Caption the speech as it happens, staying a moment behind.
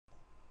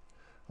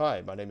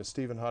Hi, my name is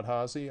Stephen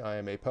Hodhazy. I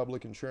am a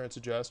public insurance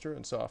adjuster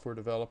and software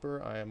developer.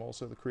 I am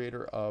also the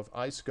creator of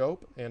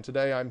iScope, and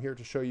today I'm here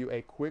to show you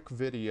a quick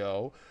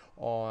video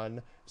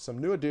on some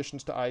new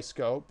additions to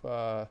iScope.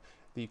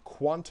 The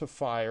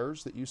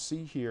quantifiers that you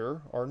see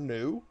here are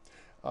new.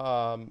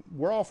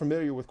 We're all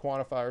familiar with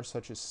quantifiers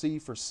such as C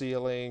for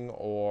ceiling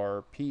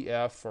or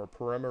PF for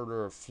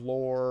perimeter or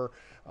floor.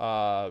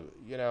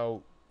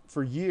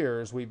 For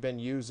years we've been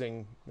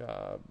using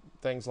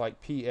things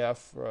like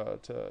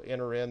PF to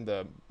enter in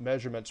the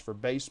measurements for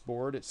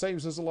baseboard. It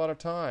saves us a lot of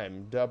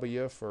time.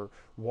 W for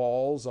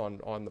walls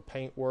on the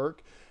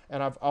paintwork.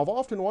 And I've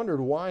often wondered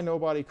why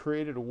nobody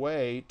created a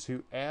way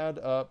to add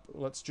up,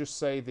 let's just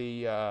say,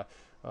 the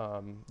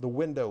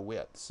window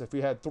widths. If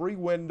we had 3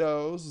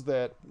 windows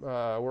that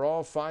were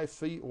all 5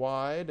 feet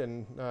wide,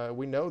 and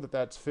we know that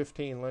that's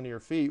 15 linear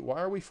feet,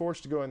 why are we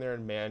forced to go in there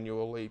and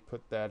manually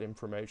put that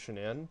information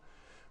in?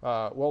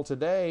 Well,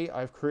 today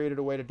I've created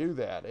a way to do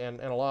that,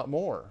 and a lot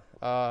more.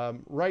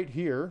 Right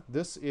here,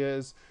 this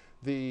is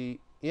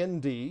the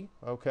ND,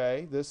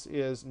 okay? This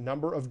is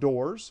number of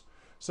doors.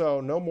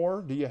 So no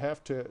more do you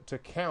have to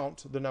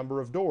count the number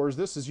of doors.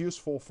 This is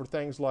useful for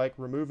things like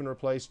remove and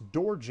replace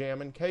door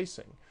jamb and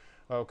casing.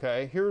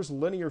 Okay, here's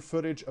linear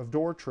footage of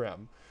door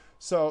trim.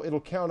 So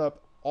it'll count up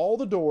all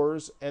the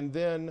doors, and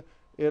then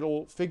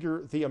it'll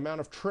figure the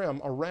amount of trim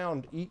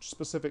around each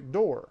specific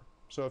door.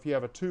 So if you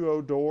have a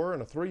 2.0 door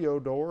and a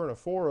 3.0 door and a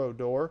 4.0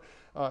 door,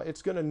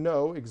 it's going to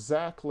know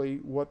exactly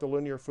what the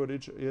linear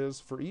footage is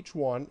for each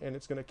one, and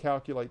it's going to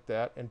calculate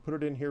that and put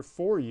it in here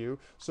for you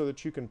so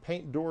that you can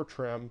paint door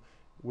trim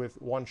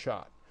with one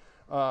shot.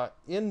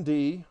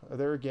 ND,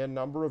 there again,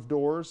 number of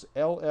doors.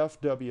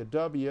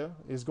 LFWW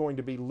is going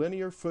to be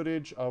linear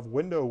footage of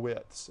window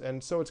widths.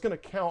 And so it's going to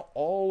count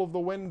all of the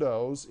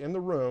windows in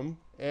the room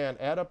and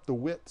add up the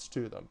widths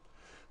to them.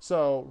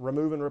 So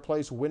remove and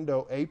replace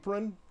window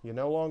apron. You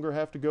no longer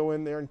have to go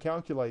in there and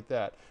calculate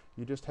that.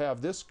 You just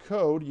have this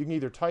code. You can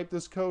either type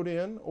this code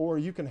in, or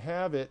you can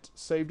have it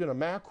saved in a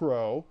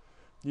macro.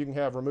 You can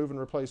have remove and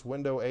replace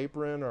window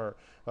apron, or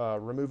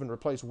remove and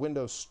replace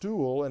window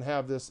stool, and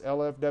have this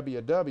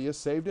LFWW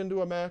saved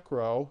into a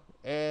macro,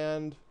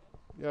 and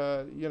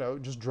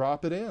just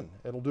drop it in.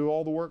 It'll do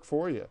all the work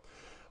for you.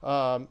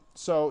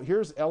 So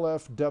here's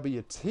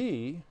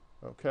LFWT.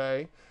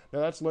 Okay, now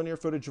that's linear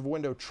footage of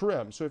window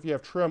trim. So if you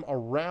have trim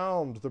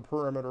around the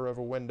perimeter of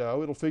a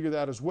window, it'll figure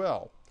that as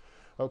well.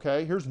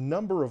 Okay, here's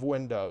number of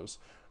windows.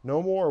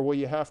 No more will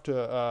you have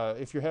to,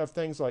 if you have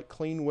things like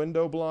clean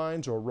window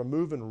blinds or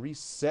remove and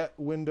reset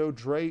window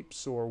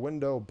drapes or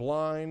window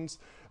blinds,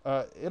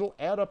 it'll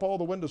add up all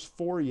the windows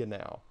for you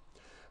now.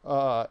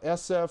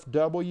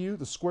 SFW,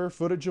 the square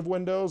footage of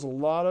windows. A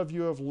lot of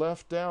you have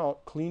left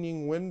out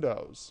cleaning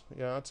windows.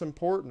 Yeah, it's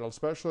important,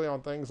 especially on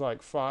things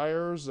like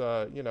fires.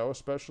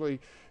 Especially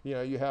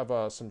you have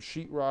some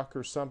sheetrock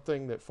or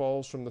something that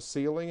falls from the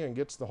ceiling and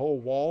gets the whole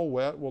wall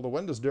wet. Well, the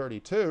window's dirty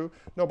too.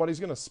 Nobody's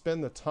going to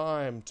spend the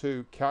time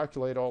to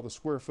calculate all the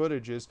square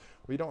footages.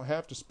 We don't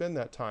have to spend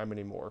that time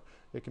anymore.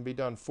 It can be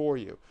done for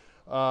you.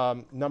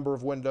 Number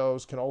of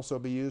windows can also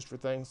be used for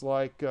things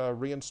like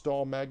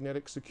reinstall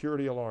magnetic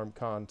security alarm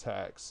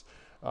contacts.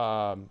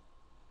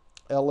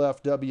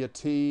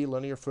 LFWT,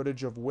 linear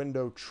footage of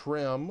window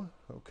trim.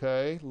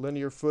 Okay,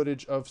 linear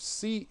footage of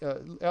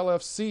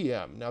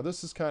LFCM. Now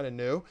this is kind of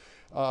new.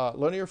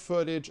 Linear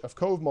footage of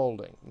cove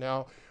molding.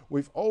 Now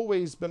we've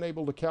always been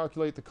able to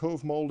calculate the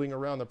cove molding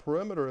around the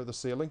perimeter of the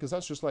ceiling because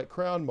that's just like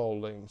crown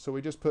molding. So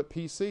we just put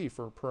PC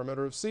for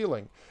perimeter of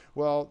ceiling.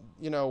 Well,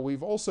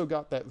 we've also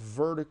got that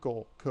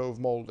vertical cove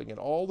molding in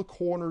all the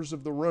corners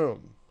of the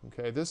room.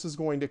 Okay, this is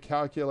going to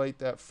calculate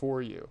that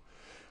for you.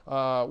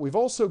 We've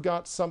also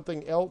got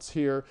something else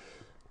here.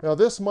 Now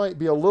this might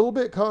be a little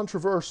bit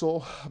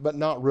controversial, but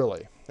not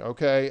really.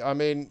 Okay, I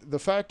mean, the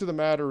fact of the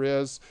matter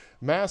is,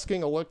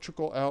 masking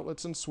electrical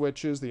outlets and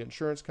switches, the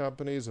insurance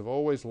companies have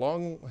always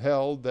long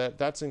held that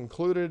that's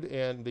included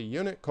in the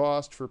unit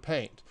cost for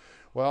paint.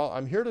 Well,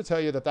 I'm here to tell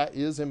you that that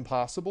is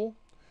impossible.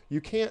 You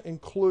can't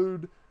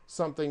include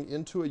something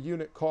into a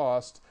unit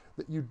cost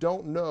that you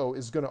don't know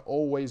is going to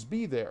always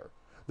be there.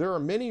 There are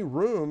many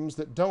rooms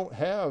that don't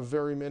have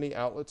very many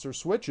outlets or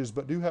switches,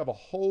 but do have a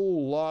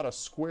whole lot of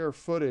square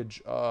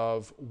footage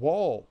of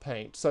wall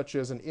paint, such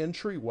as an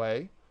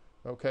entryway.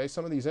 Okay,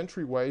 some of these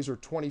entryways are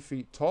 20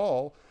 feet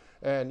tall,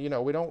 and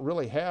we don't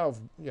really have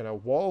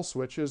wall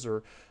switches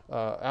or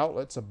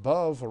outlets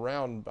above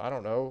around, I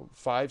don't know,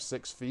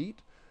 5-6 feet.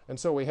 And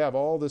so we have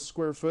all this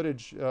square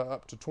footage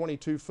up to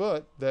 22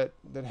 foot that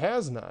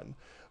has none.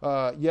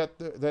 Yet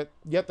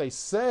they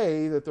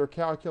say that they're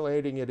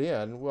calculating it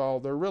in.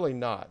 Well, they're really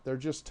not. They're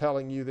just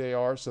telling you they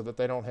are so that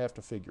they don't have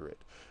to figure it.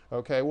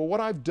 Okay, well, what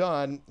I've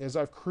done is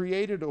I've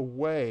created a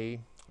way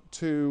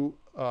to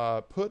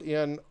put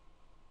in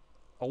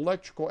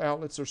electrical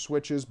outlets or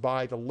switches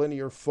by the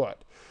linear foot.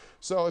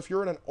 So if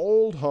you're in an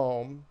old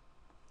home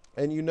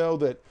and you know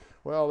that,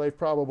 well, they've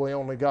probably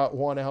only got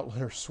 1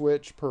 outlet or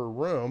switch per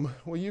room,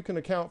 well, you can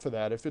account for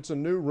that. If it's a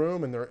new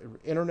room and they're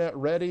internet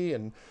ready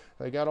and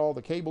They got all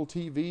the cable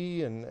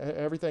TV and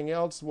everything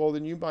else. Well,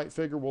 then you might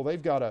figure, well,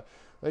 they've got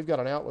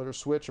an outlet or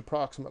switch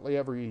approximately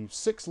every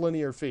 6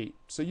 linear feet.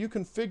 So you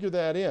can figure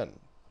that in.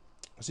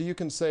 So you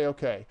can say,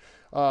 okay,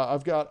 I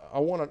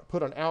want to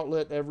put an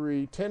outlet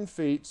every 10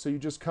 feet. So you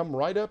just come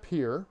right up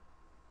here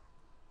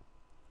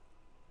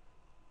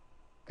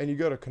and you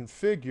go to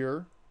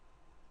configure,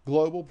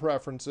 global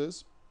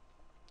preferences,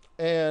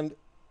 and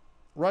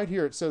right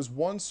here it says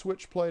 1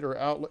 switch plate or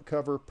outlet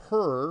cover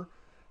per,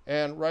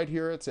 and right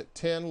here it's at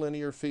 10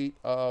 linear feet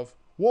of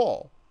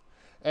wall.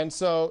 And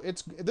so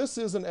this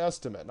is an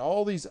estimate. And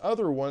all these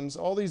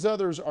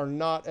others are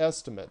not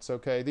estimates,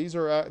 okay? These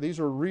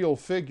are real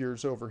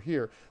figures over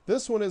here.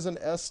 This one is an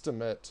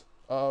estimate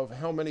of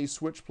how many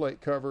switch plate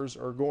covers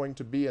are going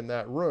to be in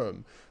that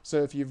room.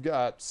 So if you've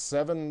got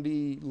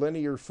 70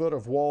 linear foot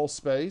of wall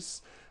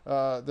space,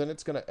 then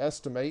it's going to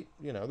estimate,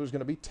 there's going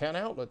to be 10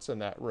 outlets in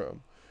that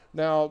room.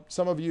 Now,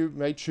 some of you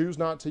may choose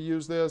not to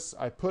use this.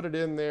 I put it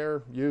in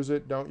there, use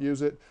it, don't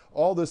use it.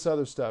 All this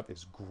other stuff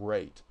is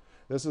great.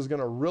 This is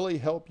going to really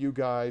help you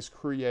guys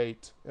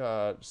create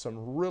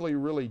some really,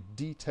 really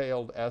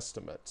detailed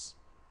estimates.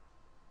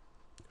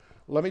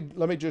 Let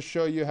me just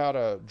show you how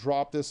to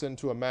drop this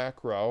into a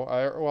macro.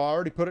 I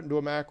already put it into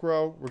a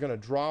macro. We're going to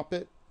drop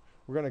it.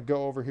 We're going to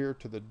go over here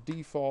to the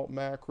default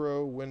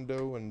macro,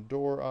 window and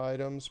door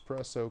items,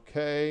 press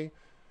OK.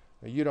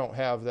 Now, you don't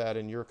have that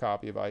in your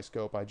copy of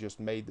iScope. I just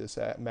made this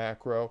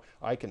macro.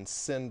 I can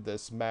send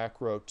this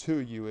macro to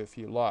you if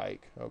you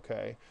like.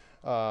 Okay,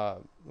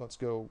 let's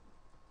go.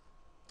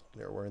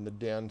 There, we're in the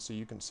den, so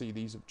you can see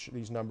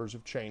these numbers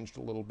have changed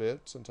a little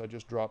bit since I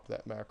just dropped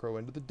that macro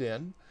into the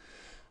den.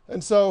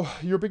 And so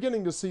you're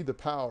beginning to see the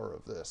power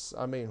of this.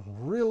 I mean,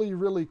 really,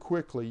 really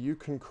quickly, you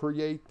can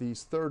create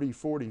these 30,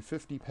 40,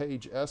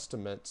 50-page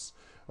estimates,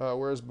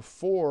 whereas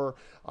before,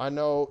 I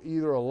know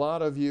either a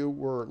lot of you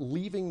were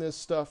leaving this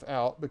stuff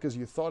out because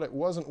you thought it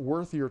wasn't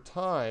worth your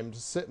time to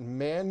sit and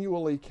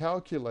manually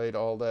calculate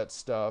all that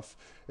stuff,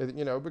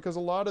 because a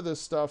lot of this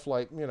stuff,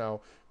 like,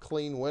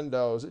 clean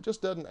windows, it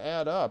just doesn't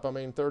add up. I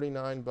mean,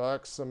 39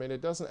 bucks, I mean,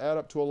 it doesn't add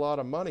up to a lot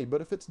of money,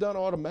 but if it's done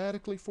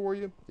automatically for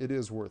you, it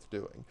is worth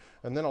doing.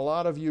 And then a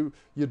lot of you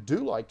do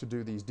like to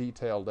do these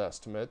detailed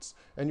estimates,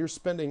 and you're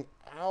spending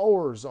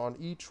hours on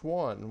each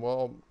one.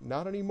 Well,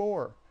 not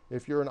anymore.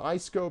 If you're an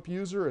iScope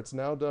user, it's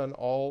now done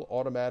all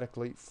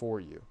automatically for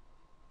you.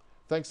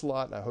 Thanks a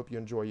lot, and I hope you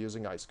enjoy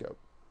using iScope.